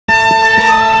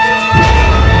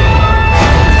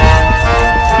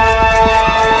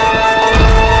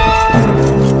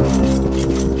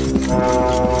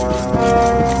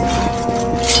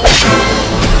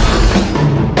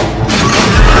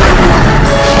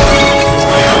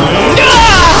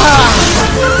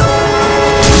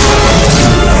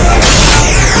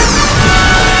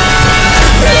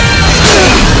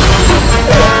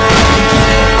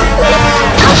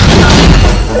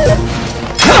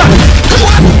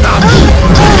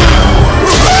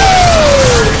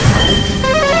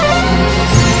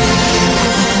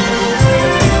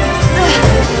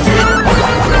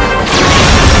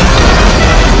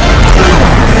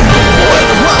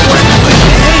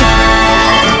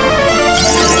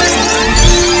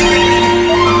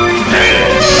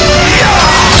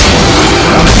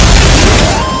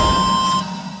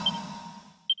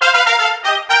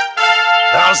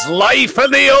life of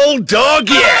the old dog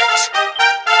yet!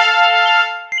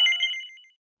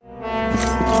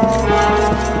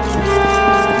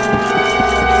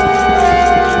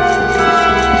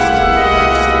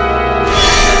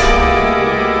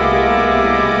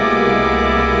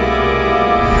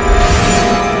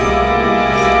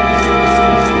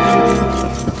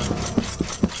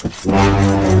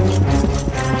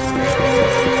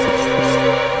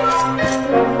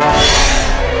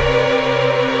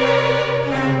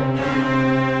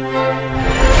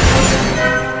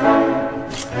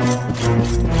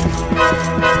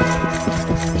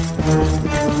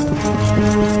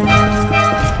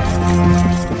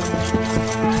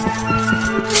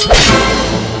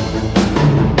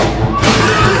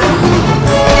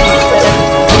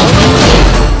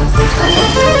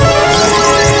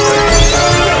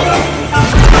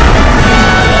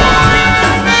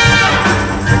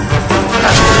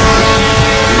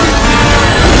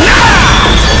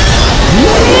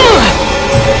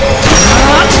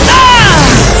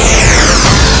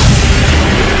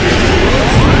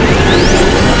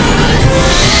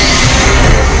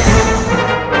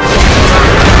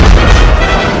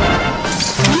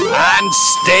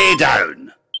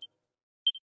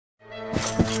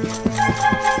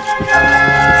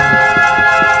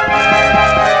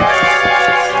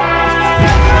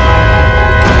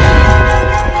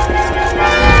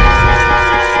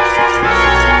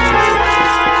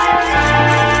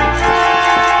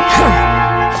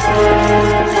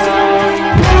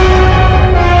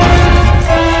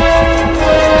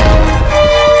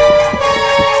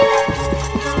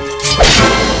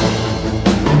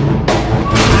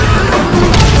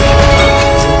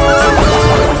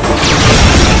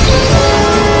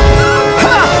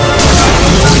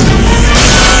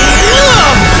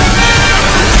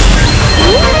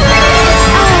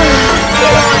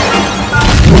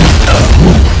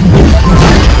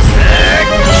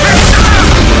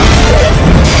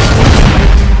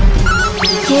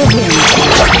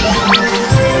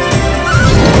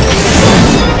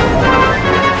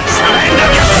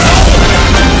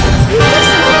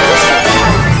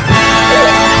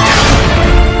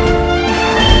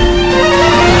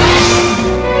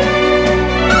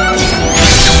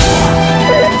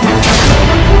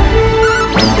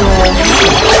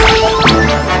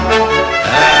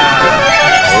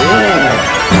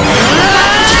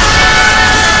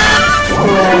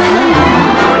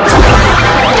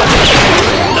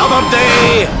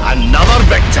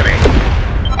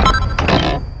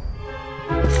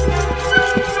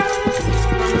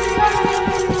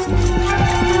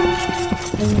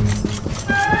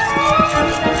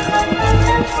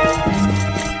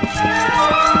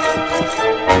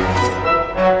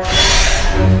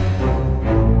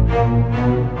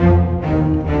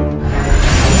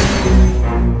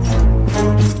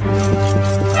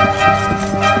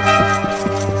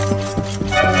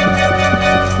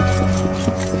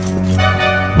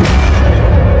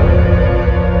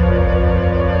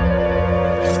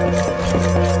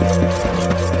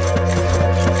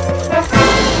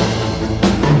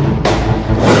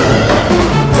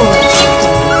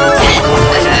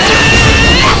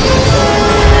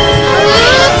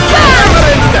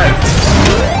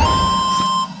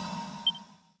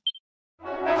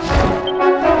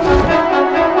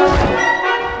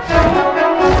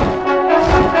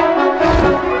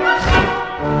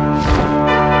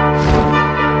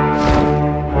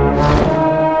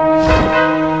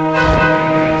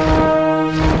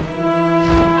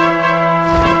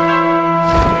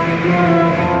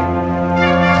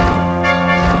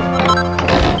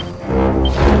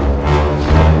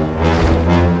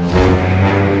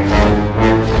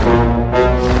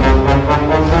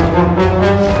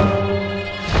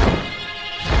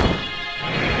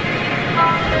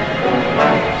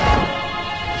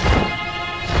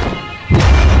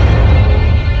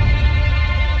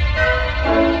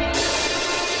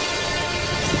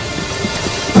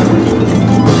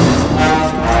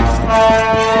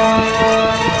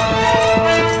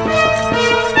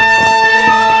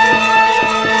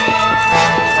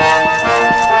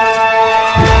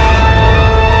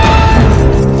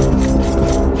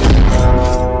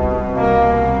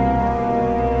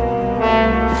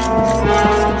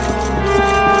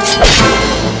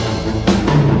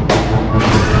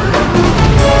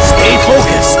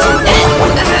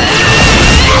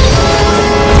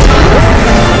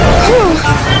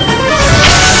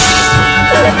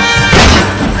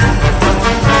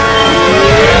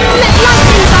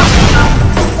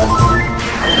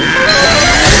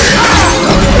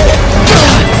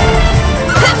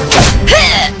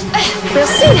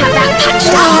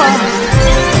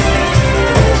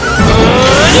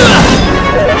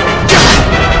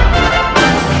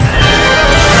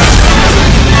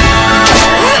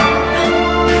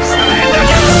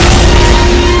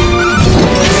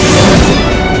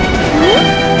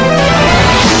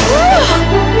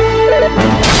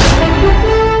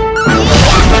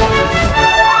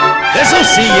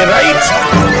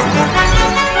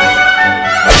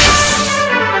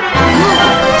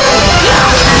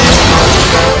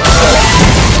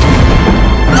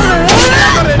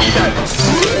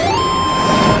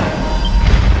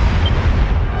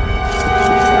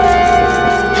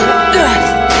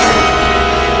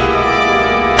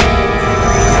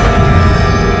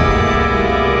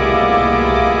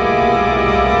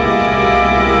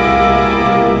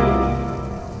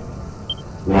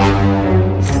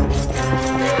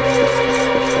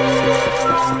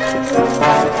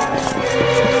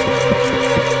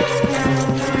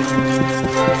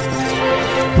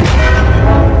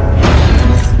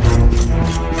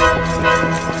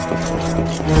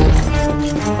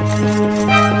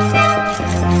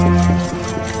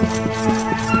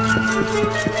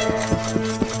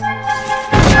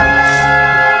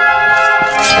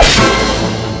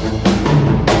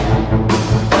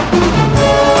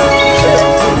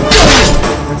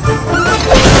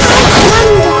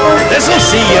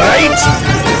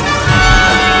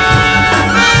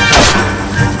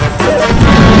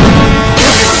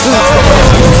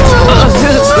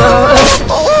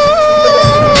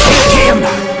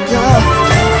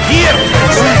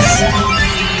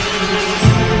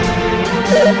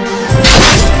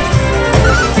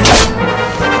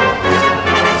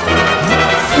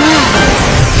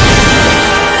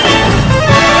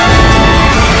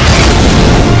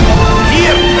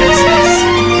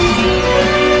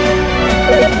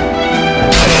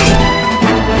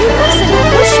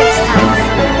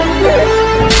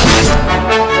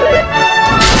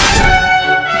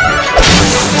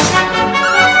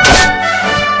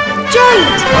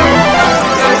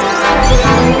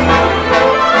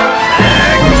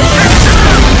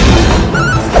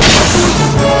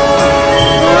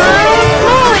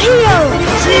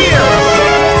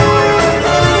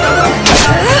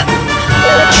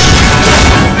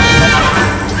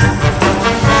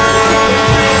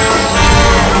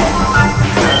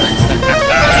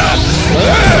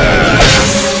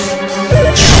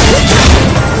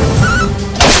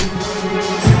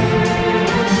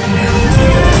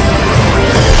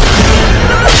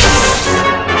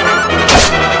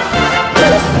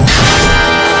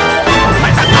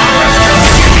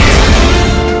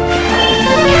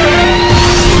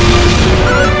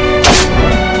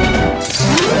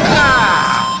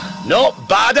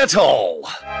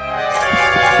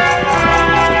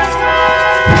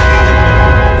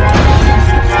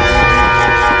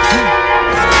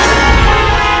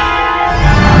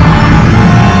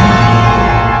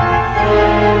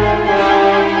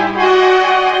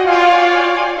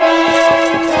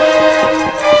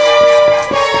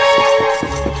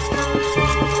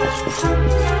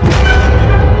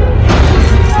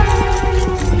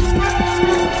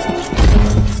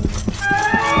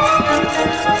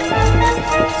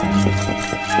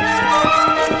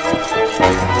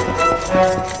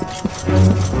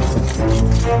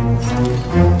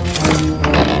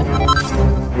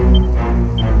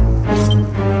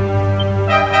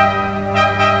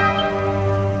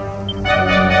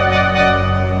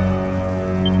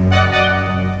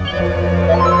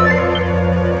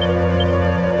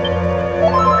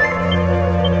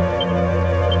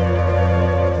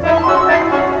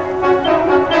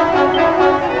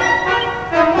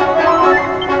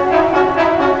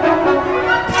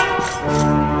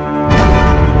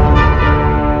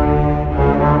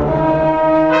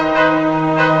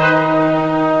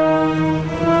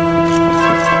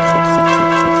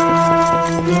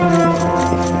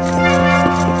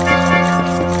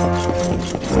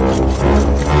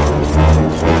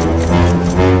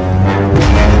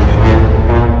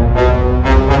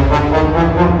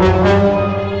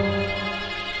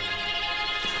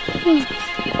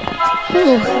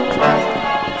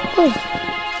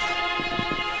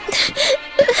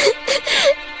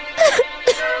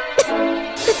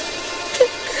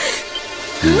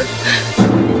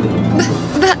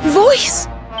 That voice!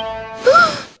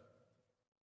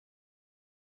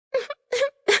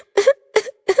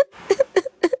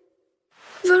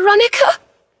 Veronica?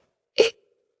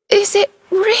 Is it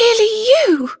really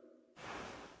you?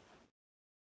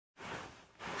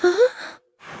 Huh?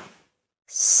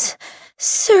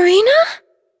 Serena?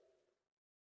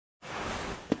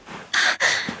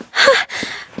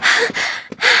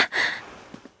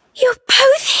 You're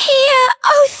both here!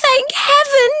 Oh, thank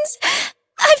heavens!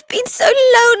 I've been so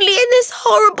lonely in this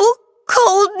horrible,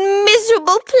 cold,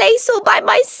 miserable place all by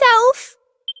myself.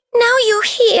 Now you're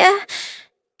here.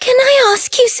 Can I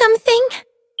ask you something?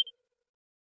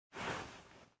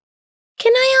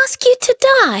 Can I ask you to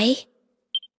die?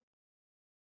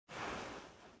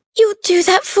 You'll do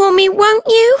that for me, won't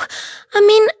you? I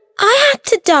mean, I had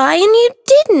to die and you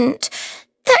didn't.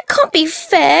 That can't be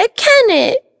fair, can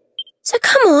it? So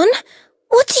come on,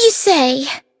 what do you say?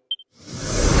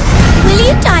 Will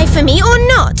you die for me or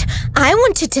not? I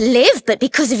wanted to live, but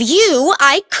because of you,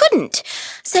 I couldn't.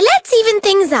 So let's even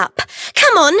things up.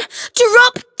 Come on,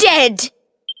 drop dead!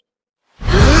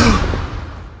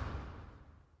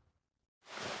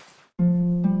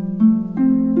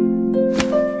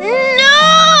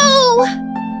 No!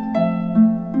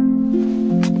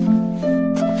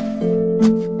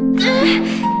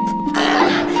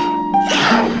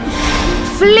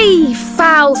 Flee,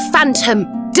 foul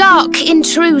phantom, dark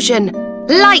intrusion.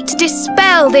 Light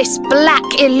dispel this black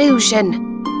illusion.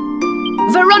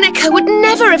 Veronica would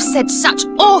never have said such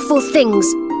awful things.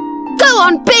 Go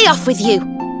on, be off with you.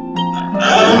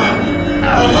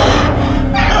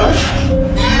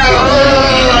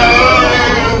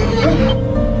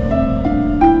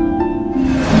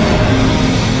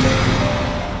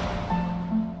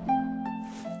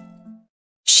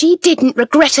 She didn't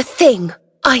regret a thing.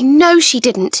 I know she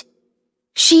didn't.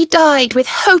 She died with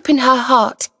hope in her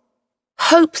heart.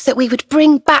 Hope that we would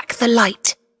bring back the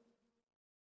light.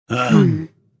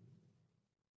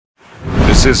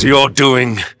 This is your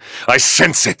doing. I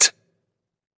sense it.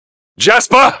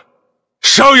 Jasper,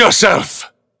 show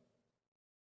yourself!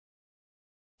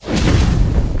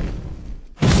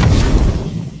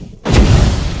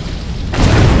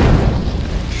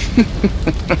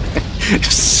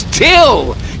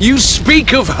 Still, you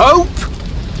speak of hope?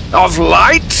 Of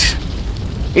light?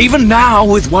 Even now,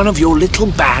 with one of your little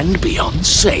band beyond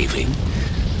saving,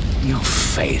 your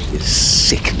faith is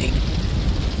sickening.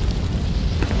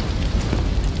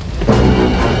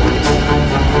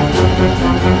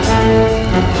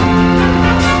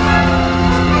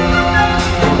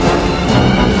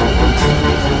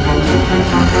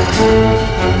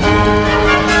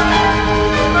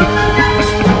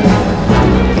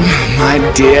 My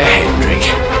dear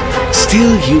Hendrik,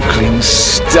 still you cling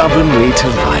stubbornly to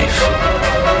life.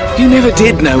 You never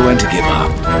did know when to give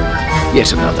up.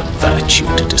 Yet another virtue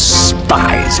to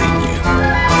despise in you.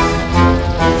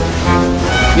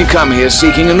 You come here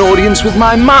seeking an audience with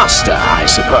my master, I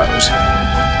suppose.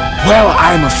 Well,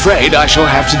 I'm afraid I shall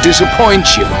have to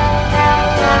disappoint you.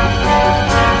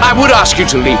 I would ask you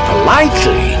to leave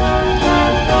politely,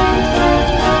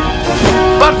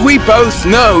 but we both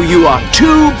know you are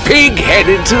too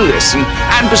pig-headed to listen,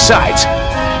 and besides,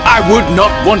 I would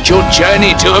not want your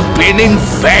journey to have been in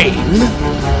vain.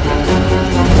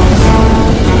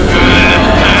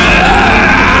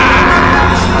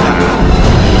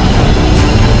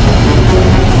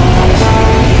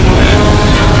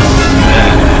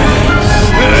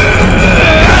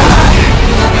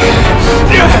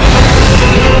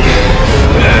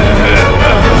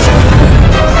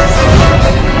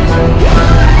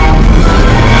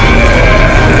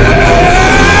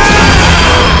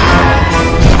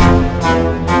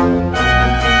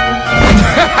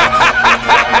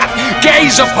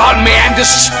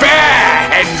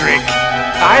 despair, Hendrik.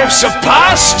 I have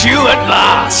surpassed you at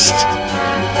last.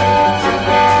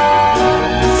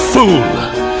 Fool!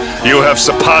 You have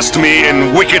surpassed me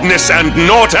in wickedness and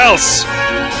naught else!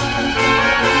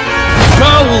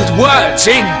 Bold words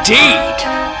indeed,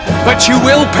 but you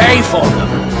will pay for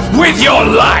them with your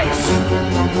life.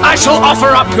 I shall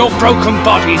offer up your broken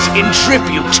bodies in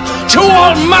tribute to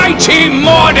Almighty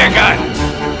Mordegon.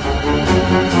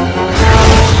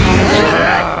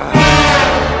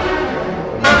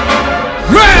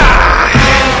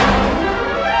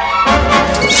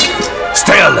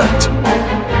 Stay alert!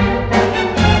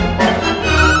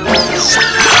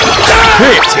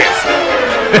 Hit it!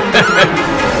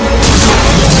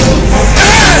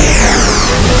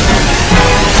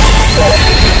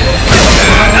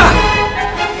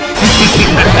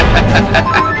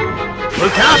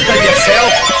 Look after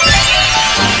yourself!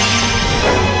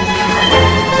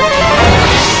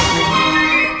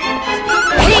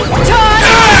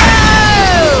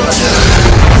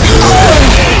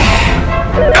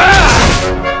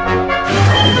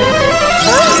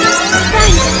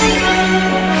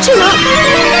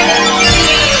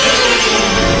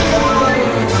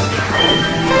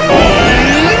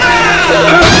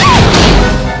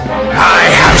 I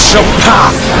have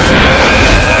surpassed.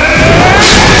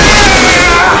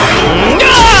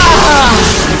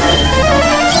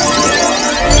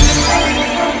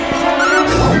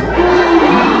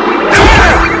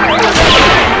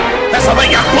 This'll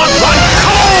make your blood run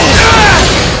cold!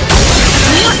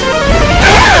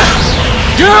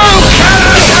 You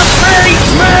cannot defeat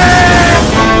me!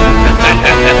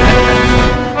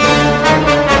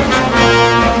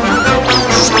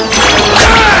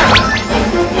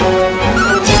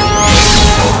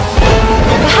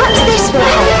 Perhaps this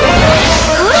will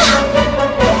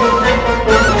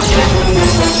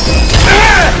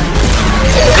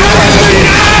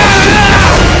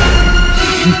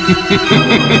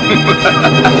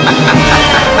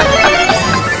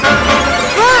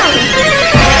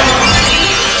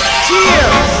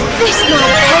This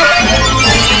might help.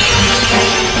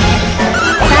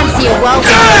 Fancy a well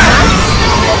done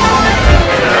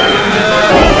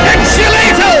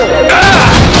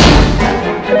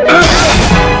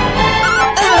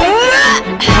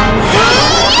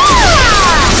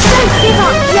Don't give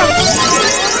up yet.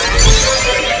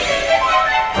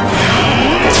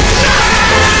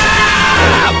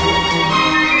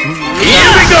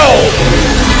 Here we go!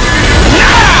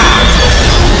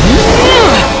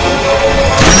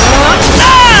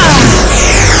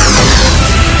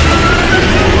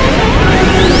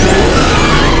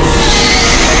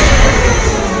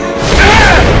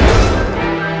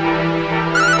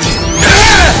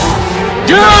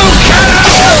 You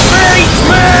cannot defeat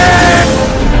me!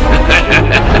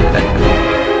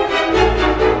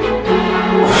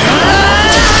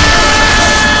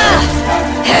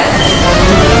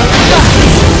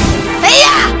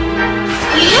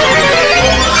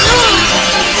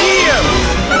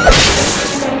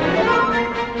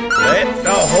 Let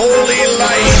the holy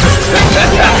light...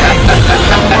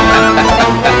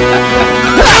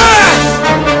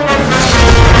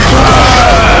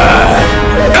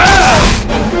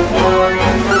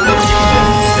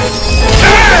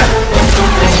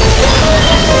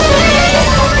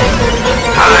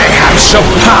 I have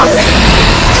surpassed.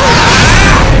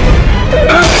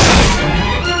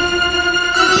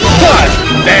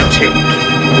 Pathetic.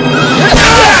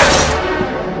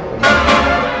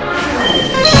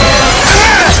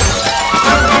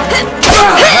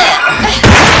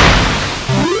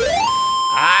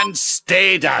 And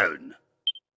stay down.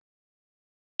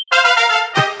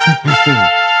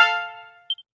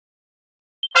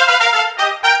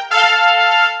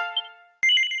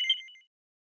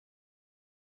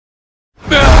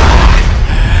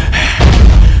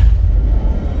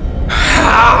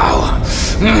 How?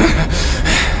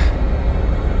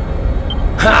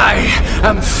 I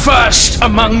am first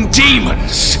among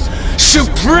demons,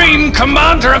 supreme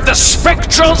commander of the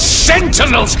spectral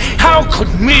sentinels. How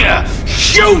could mere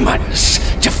humans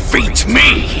defeat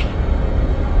me?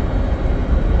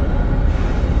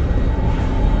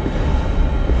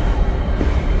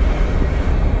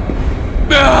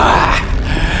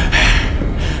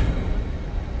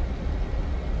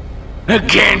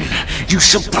 Again, you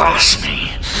surpass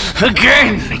me.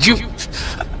 Again, you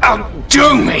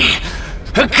outdo me.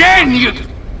 Again, you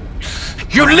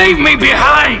leave me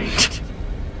behind.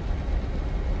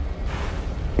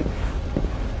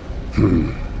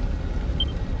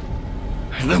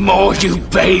 The more you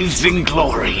bathed in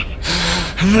glory,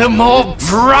 the more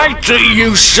brightly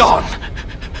you shone,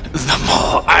 the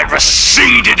more I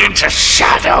receded into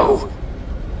shadow.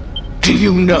 Do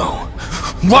you know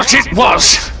what it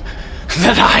was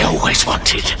that I always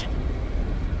wanted.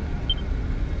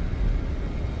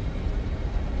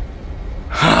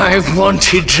 I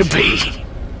wanted to be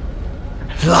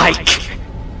like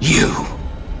you.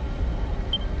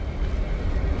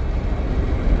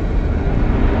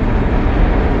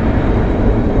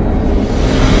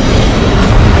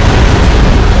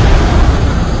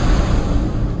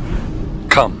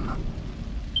 Come.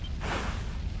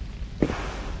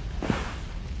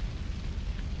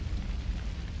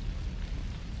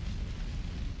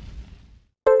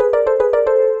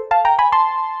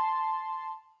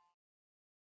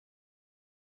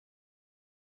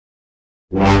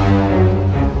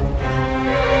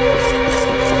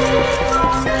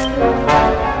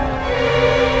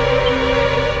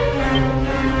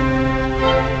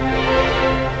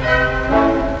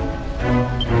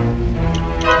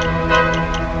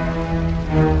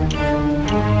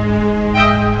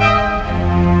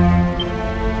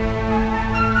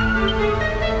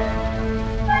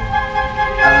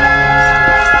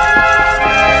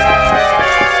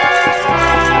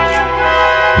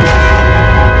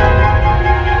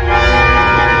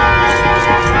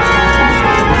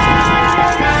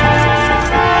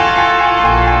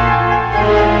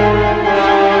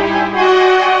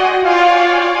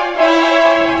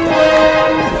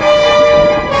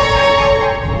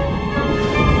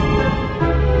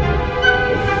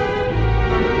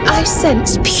 I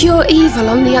sense pure evil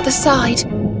on the other side.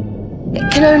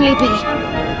 It can only be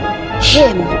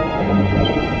him.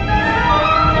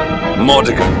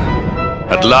 Mordegon.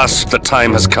 At last the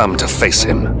time has come to face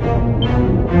him.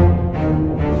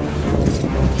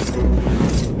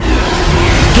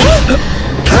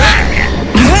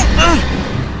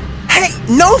 Hey,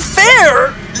 no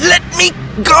fair! Let me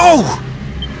go!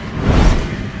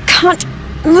 Can't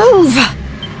move.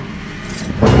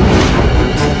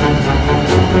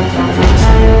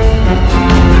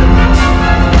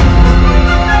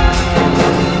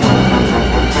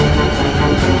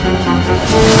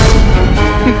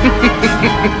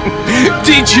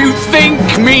 Did you think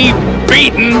me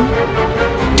beaten?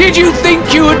 Did you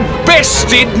think you had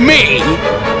bested me?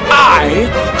 I,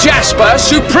 Jasper,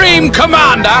 Supreme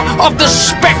Commander of the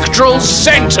Spectral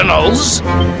Sentinels?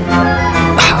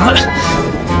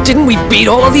 Didn't we beat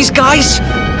all of these guys?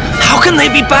 How can they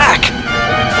be back?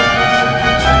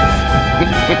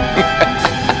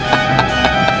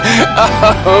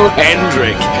 Oh,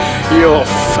 Hendrik, your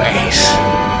face.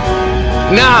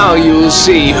 Now you'll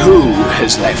see who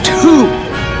has left who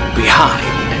behind.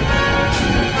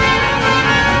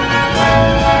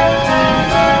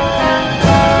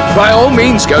 By all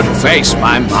means, go to face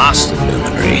my master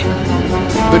luminary,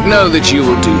 but know that you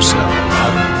will do so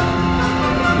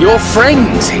alone. Your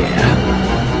friends here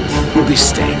will be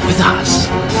staying with us.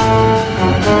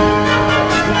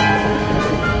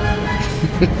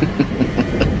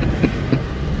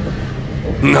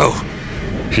 No,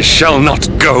 he shall not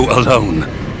go alone.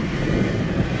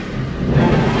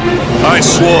 I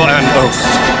swore an oath.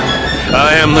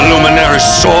 I am the Luminary's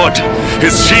sword,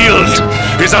 his shield,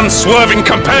 his unswerving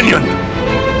companion.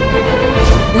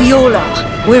 We all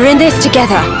are. We're in this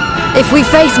together. If we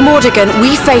face Mordegon,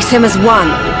 we face him as one.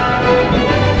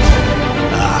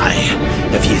 Aye,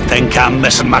 if you think I'm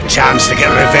missing my chance to get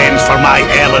revenge for my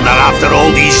Eleanor after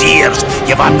all these years,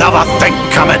 you've another thing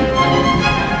coming.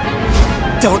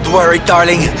 Don't worry,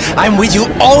 darling. I'm with you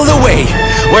all the way.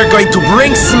 We're going to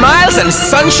bring smiles and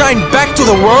sunshine back to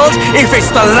the world if it's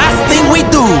the last thing we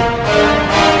do.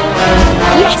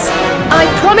 Yes, I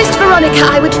promised Veronica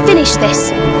I would finish this,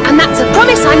 and that's a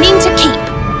promise I mean to keep.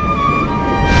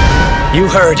 You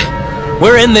heard.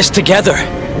 We're in this together.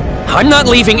 I'm not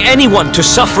leaving anyone to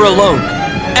suffer alone.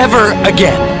 Ever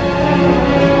again.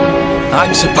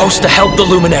 I'm supposed to help the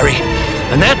Luminary,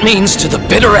 and that means to the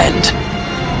bitter end.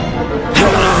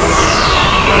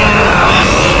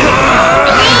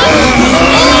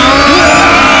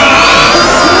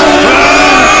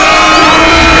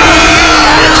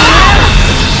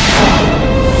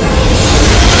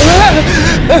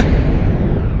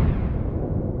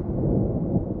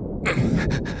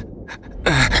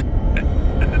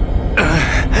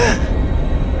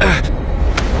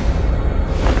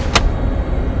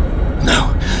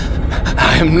 No,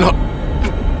 I am not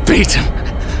beaten.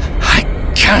 I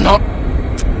cannot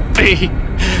be.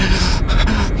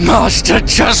 Master,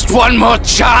 just one more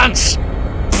chance,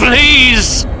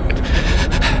 please.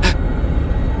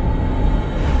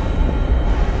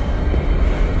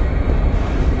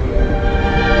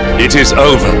 It is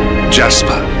over,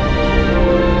 Jasper.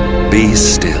 Be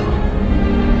still.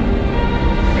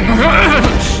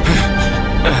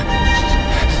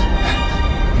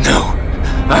 No,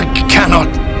 I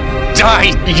cannot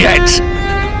die yet.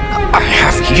 I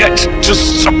have yet to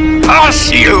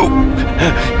surpass you!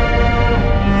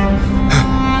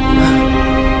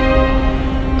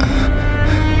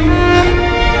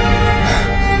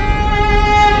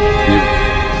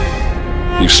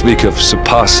 You speak of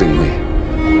surpassing me,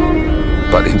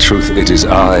 but in truth it is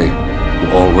I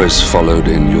who always followed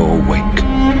in your wake.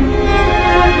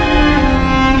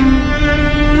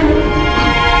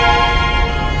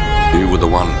 You were the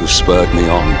one who spurred me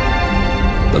on,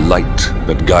 the light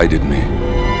that guided me.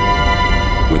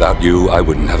 Without you, I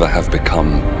would never have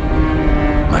become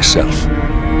myself.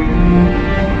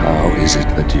 How is it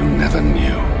that you never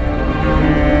knew?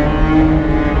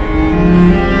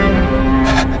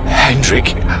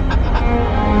 Hendrik,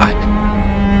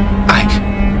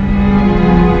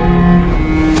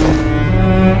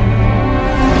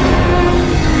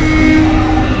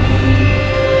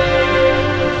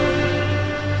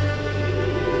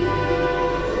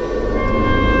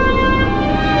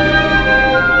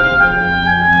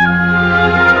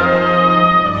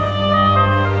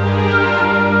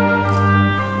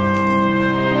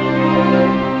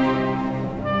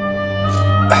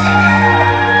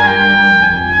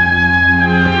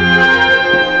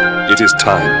 It is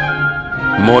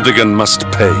time. Mordegon must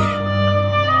pay.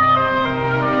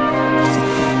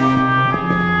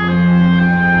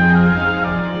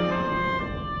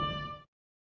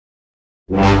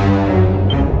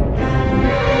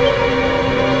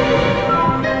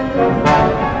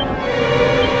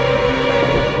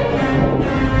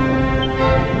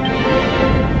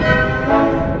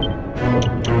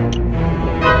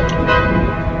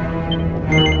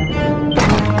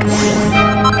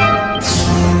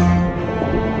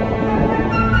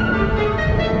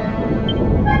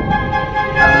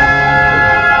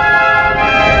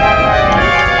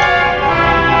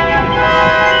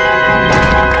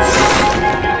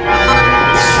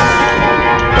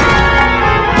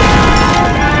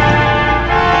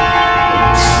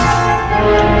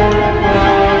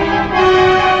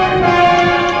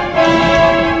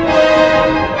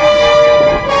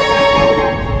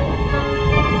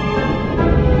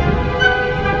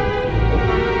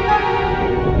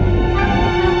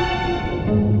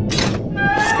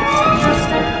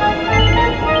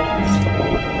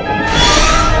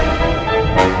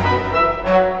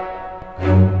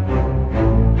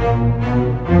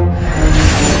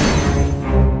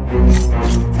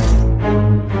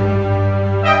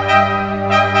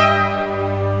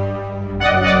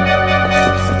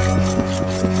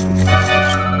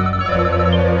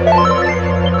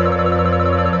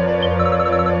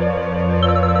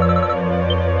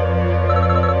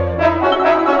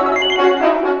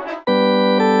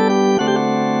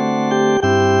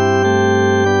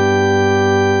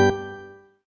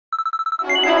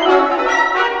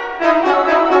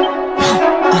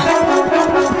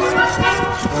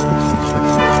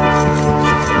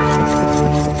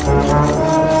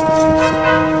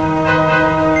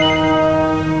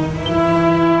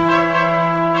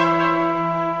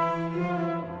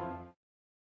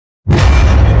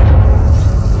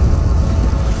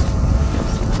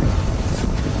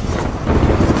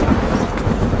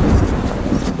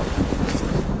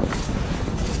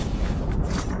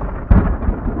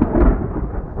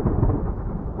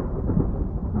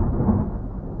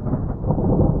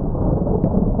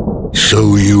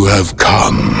 So you have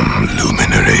come,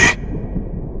 Luminary.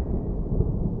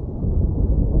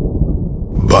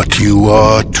 But you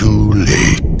are too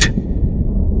late.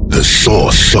 The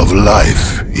source of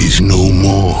life is no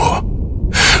more.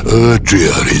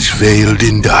 Erdrea is veiled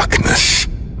in darkness,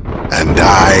 and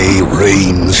I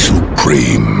reign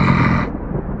supreme.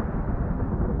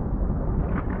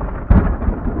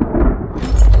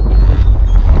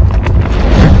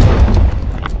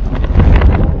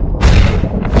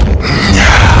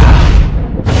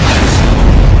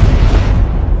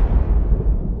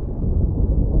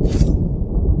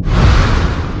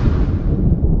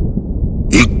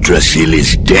 Yggdrasil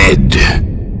is dead.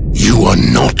 You are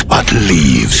not but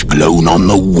leaves blown on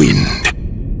the wind.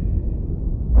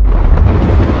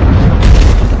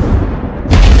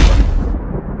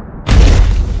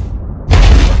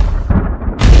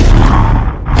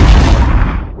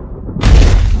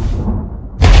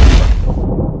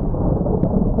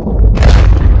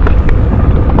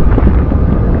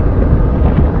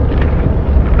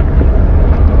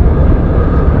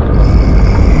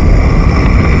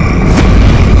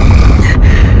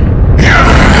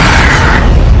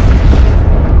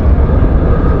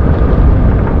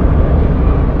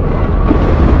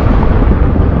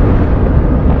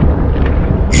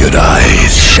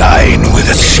 Shine with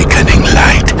a sickening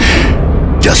light,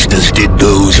 just as did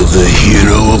those of the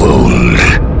hero of old.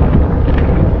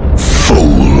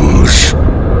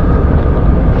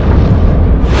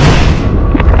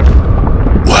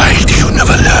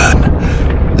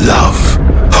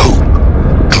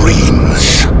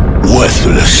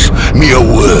 Mere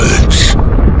words,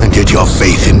 and yet your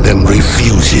faith in them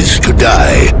refuses to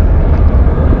die.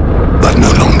 But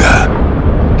no longer.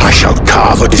 I shall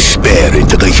carve a despair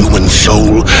into the human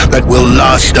soul that will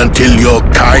last until your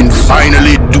kind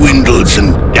finally dwindles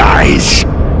and dies.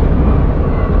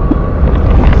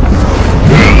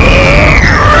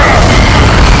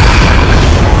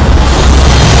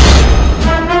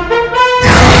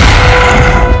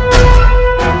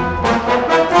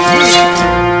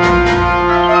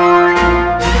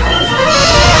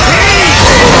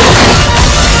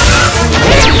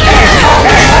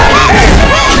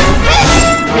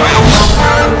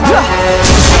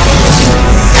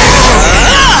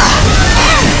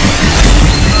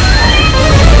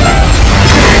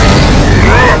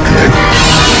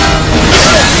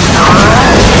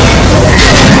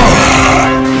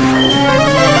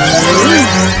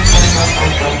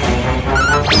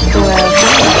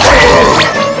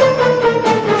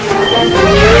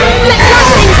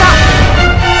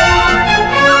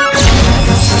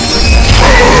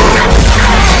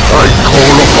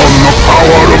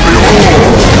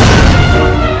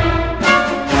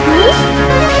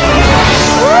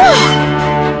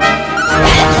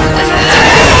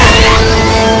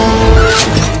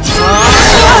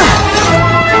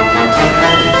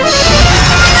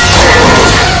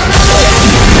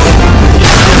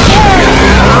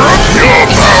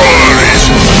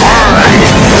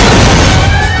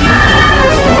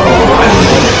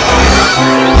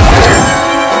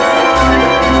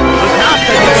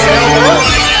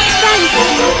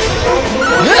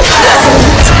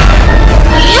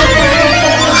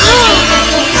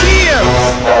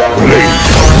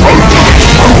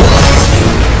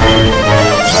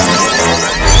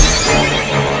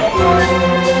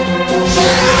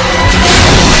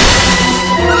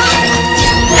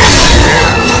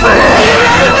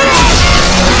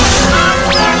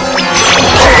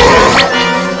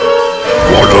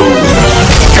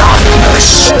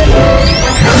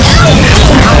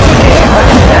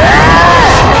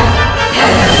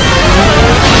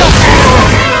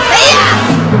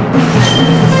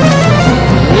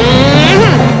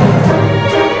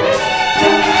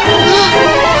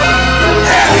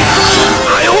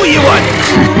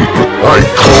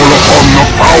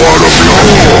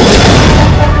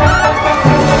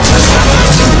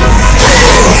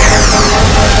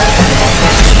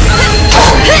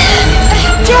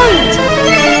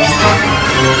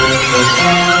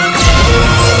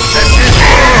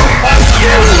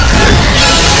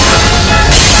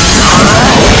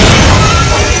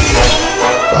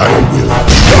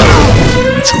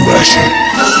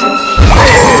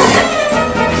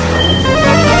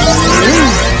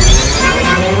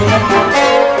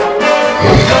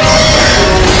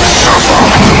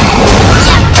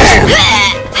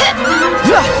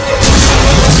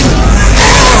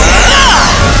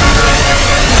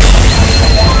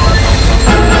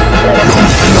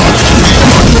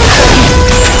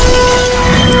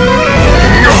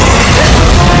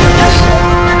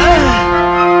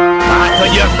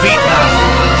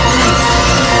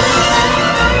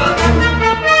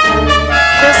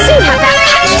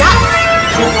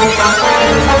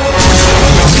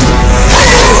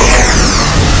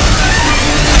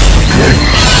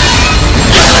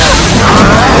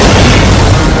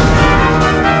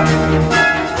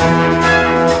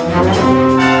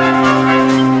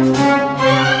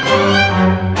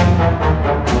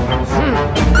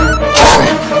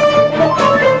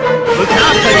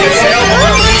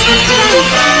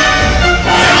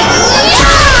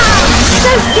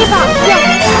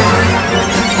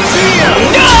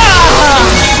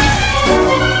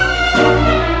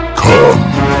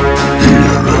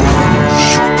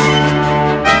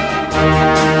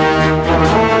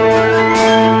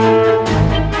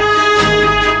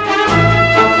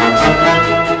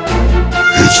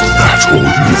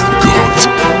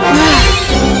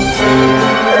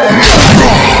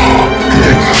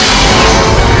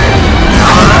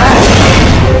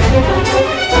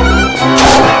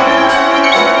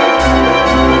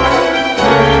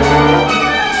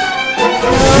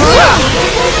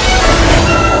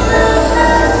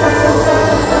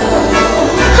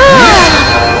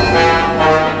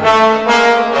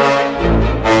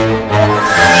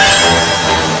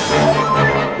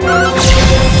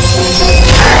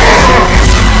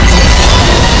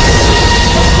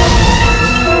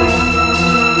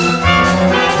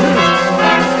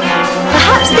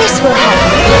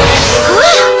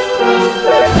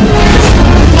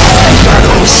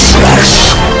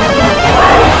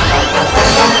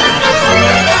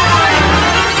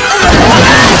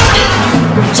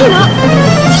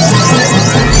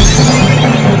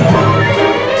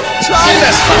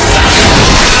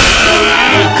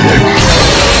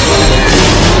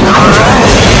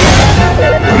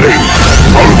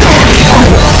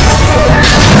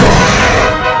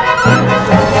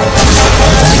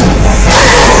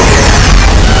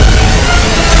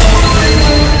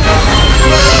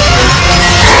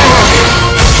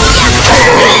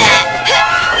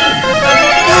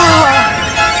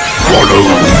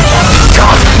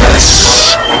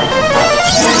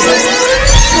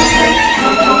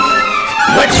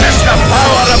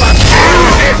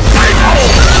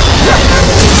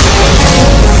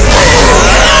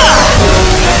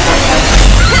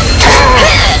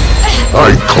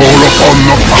 upon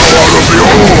the power of the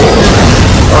Orb!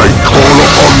 I call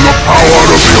upon the power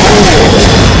of the Orb!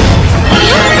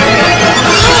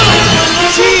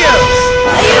 Cheers!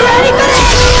 Are you ready for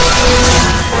this?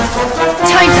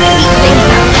 Time to heat things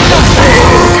up.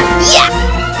 Yeah!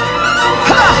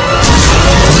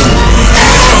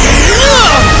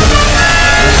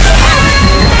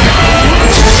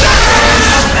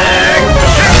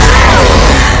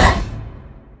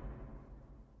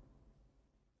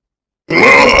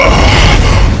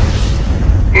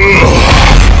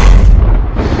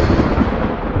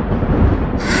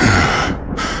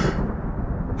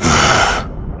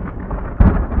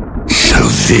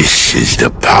 This is the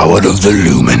power of the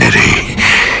Luminary.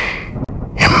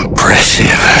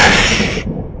 Impressive.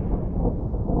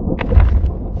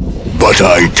 But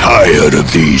I tire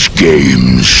of these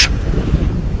games.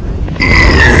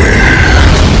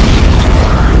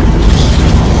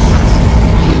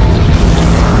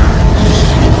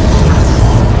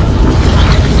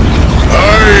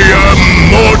 I am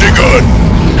Mordegon,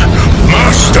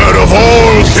 master of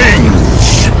all things.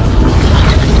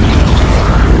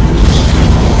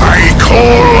 I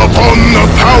call upon the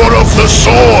power of the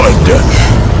sword!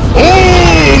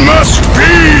 All must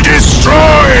be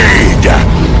destroyed!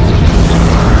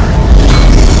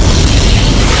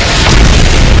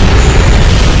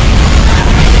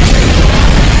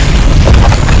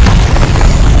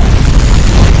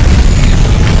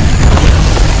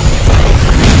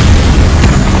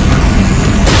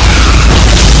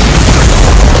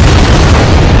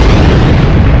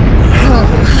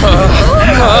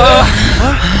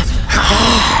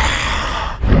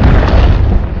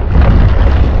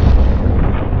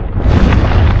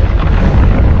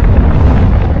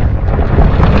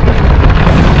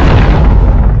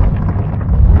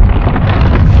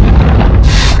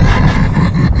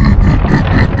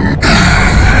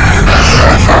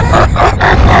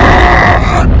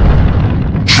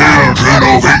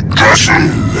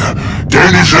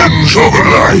 Denizens of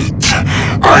light,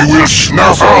 I will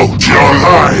snuff out your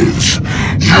lives.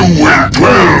 You will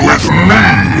dwell with me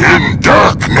in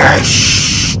darkness.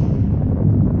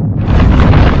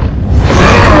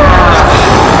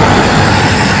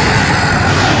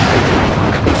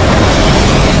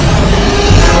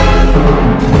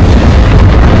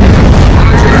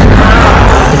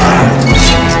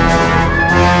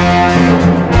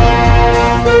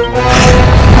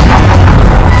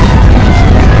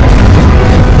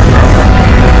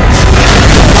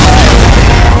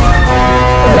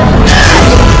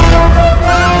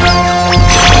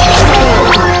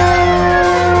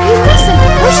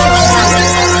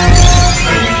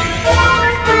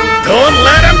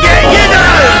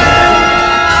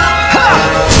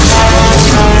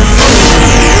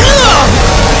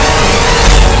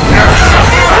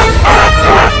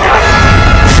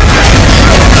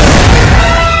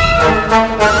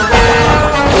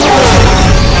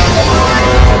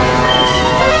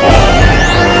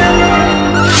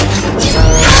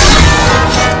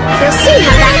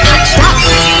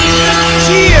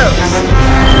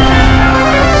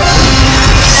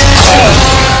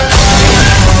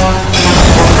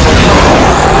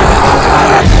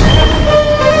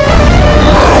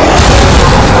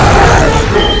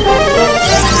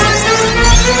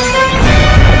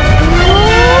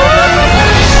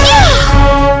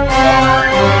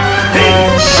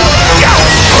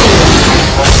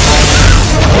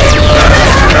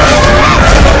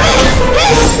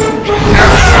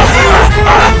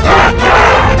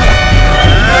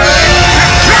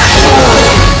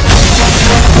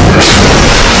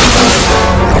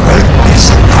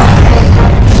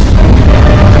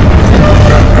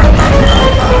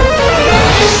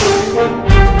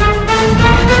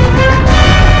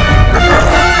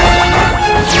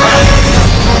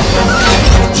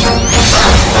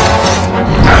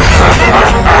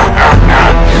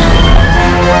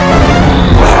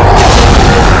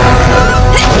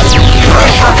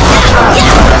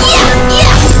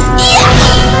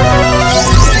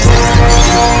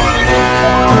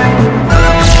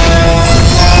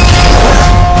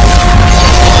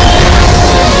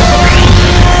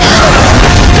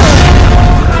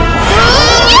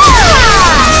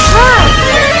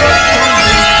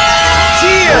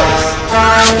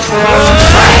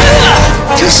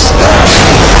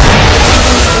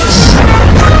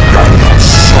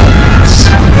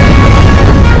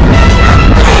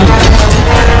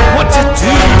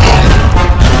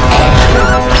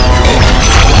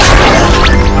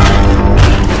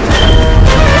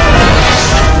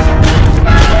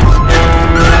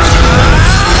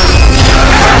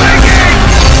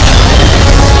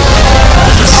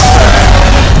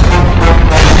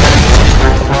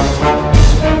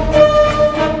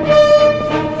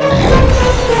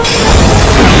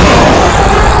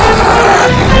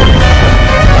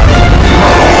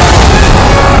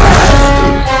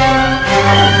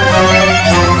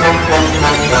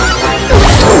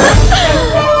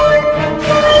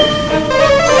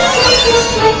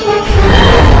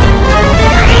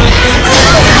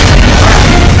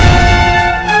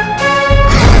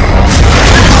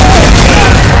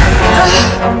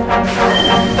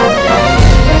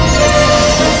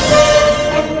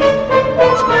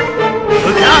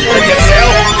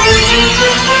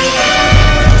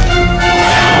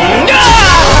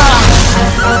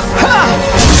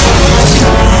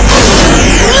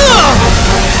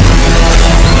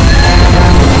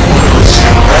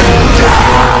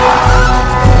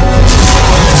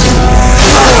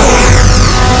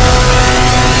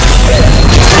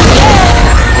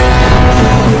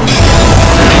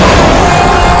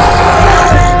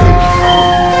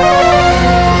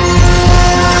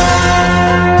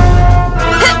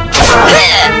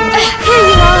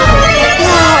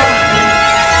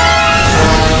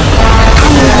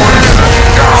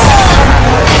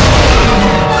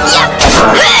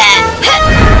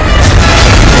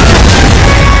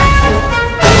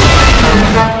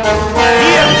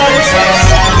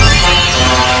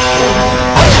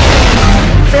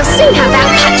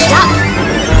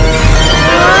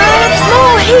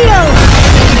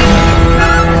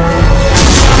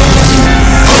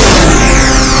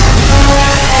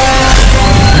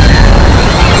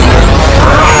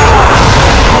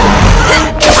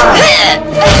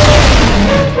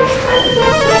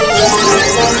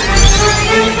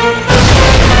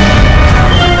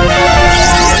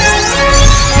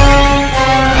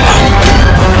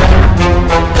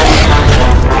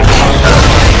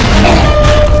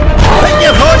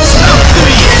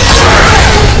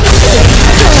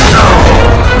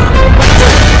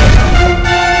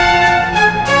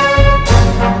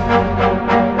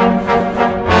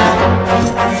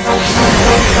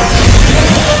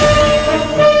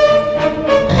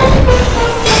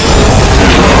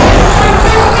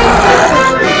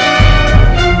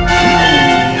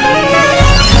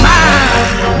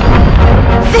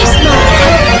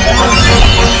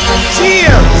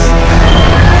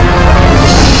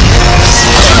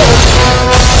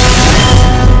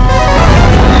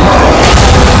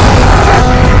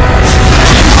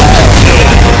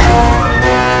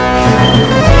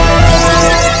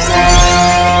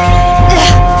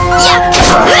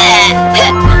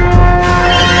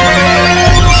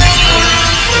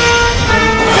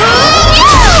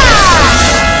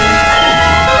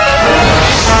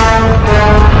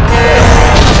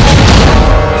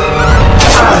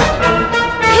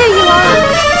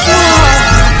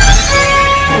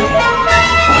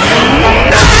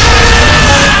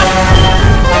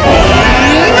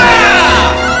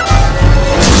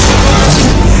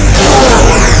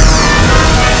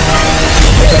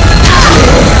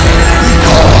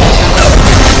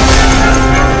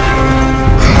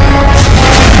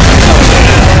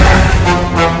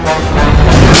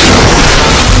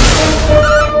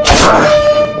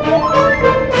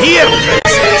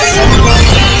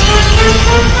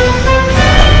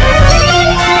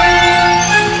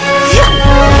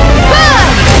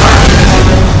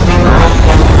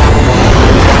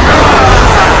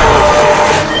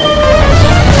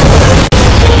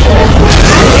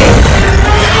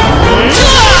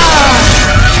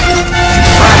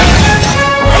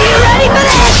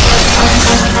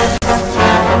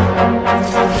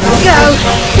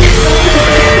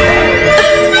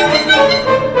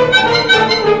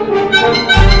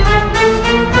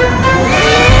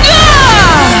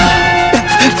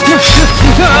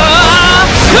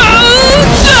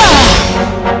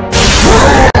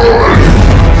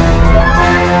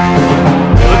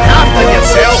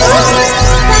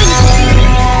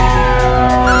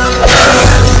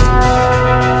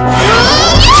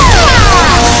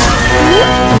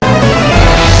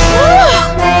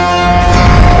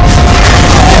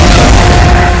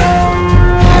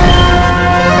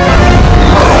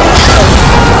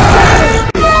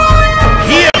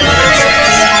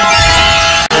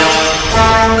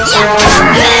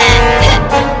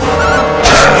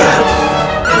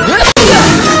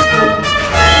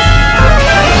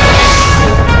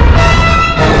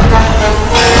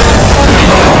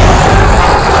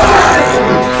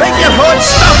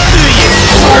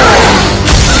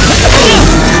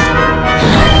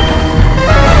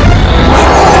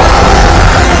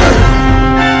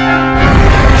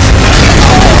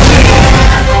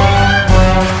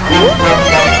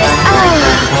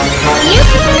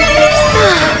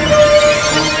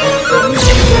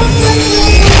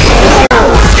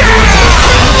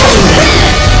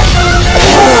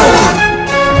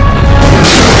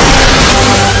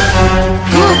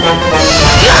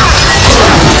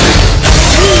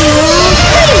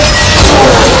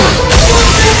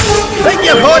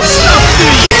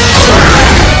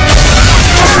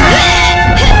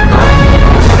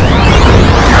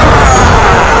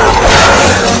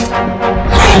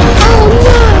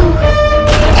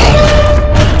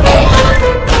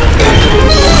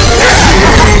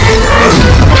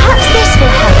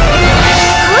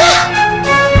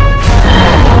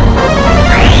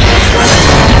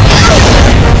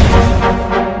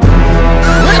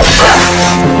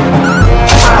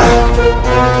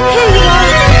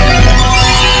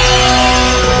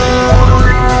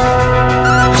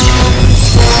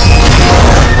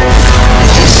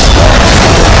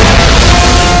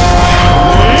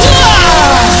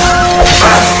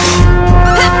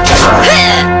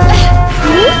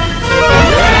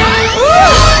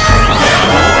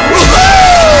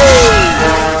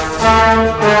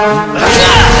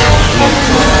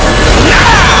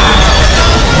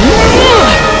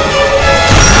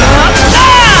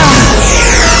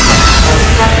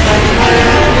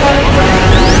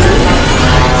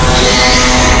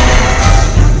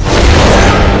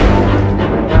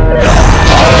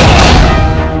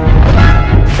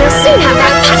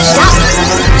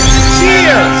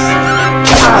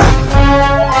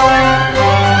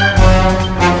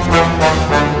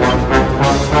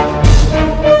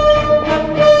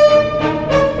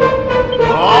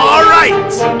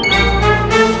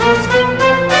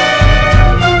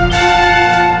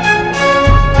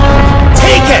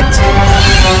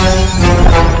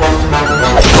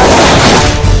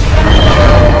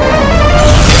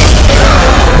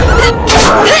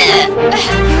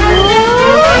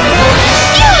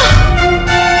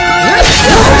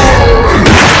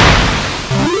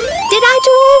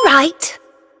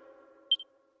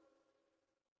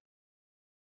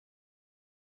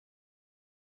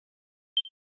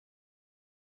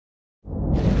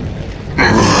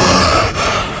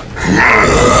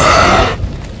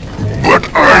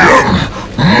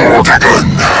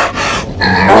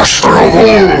 Master of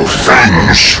all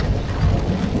things.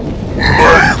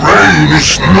 My reign is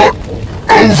not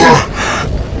over.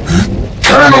 It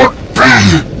cannot be.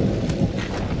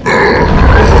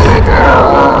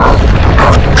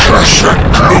 Accursed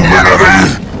luminary.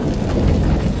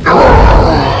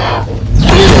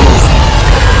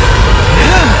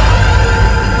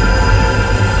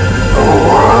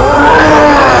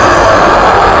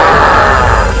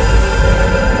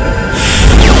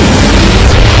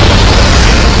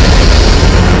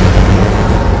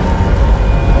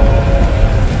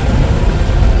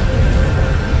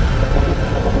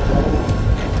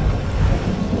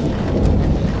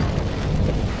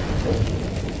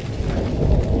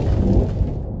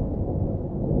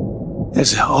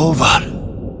 It's over.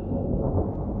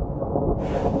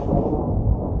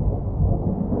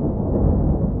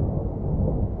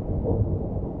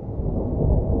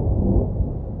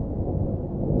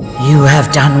 You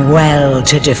have done well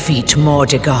to defeat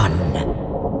Mordegon.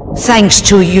 Thanks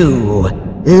to you,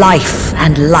 Life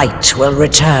and light will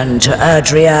return to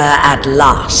Erdrea at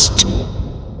last.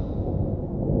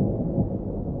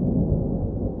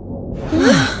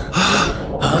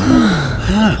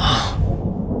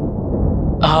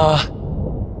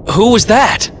 Who was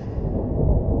that?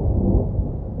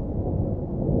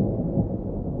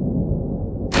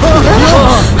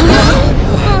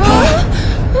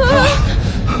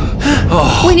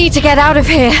 We need to get out of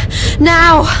here,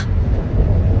 now!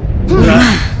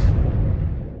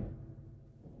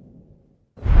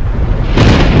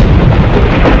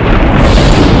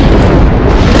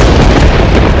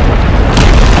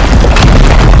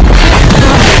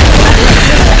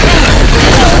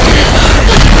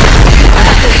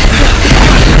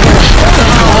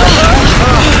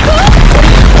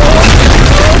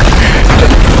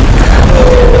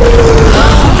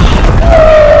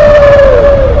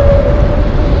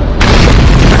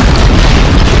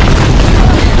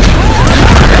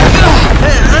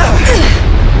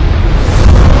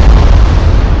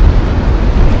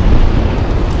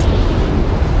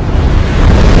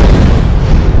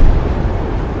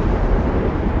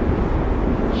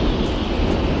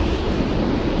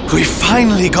 We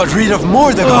finally got rid of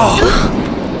Mordegon!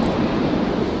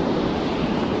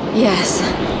 Yes,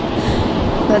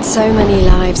 but so many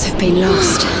lives have been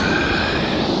lost.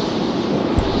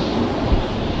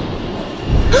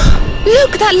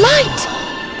 Look, that light!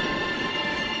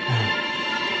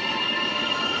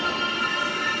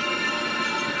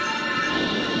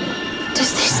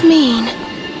 Does this mean...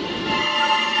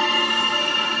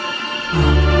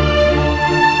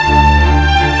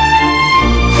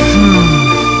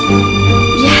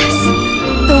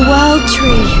 World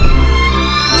tree.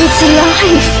 It's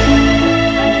alive!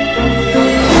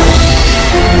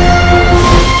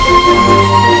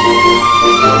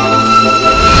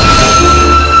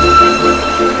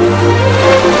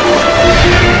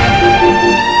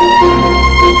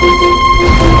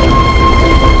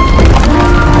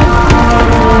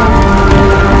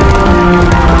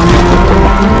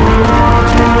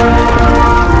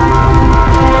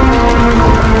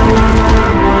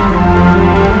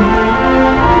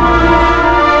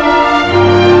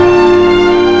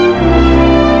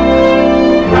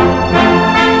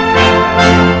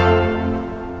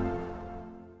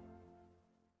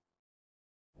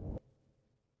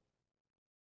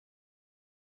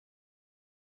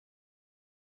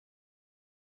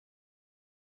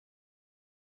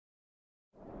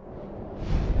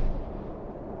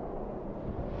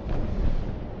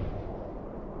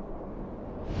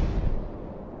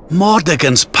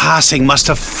 Mordegon's passing must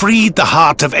have freed the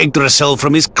heart of Yggdrasil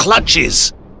from his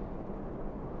clutches.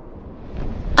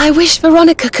 I wish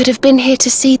Veronica could have been here to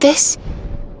see this.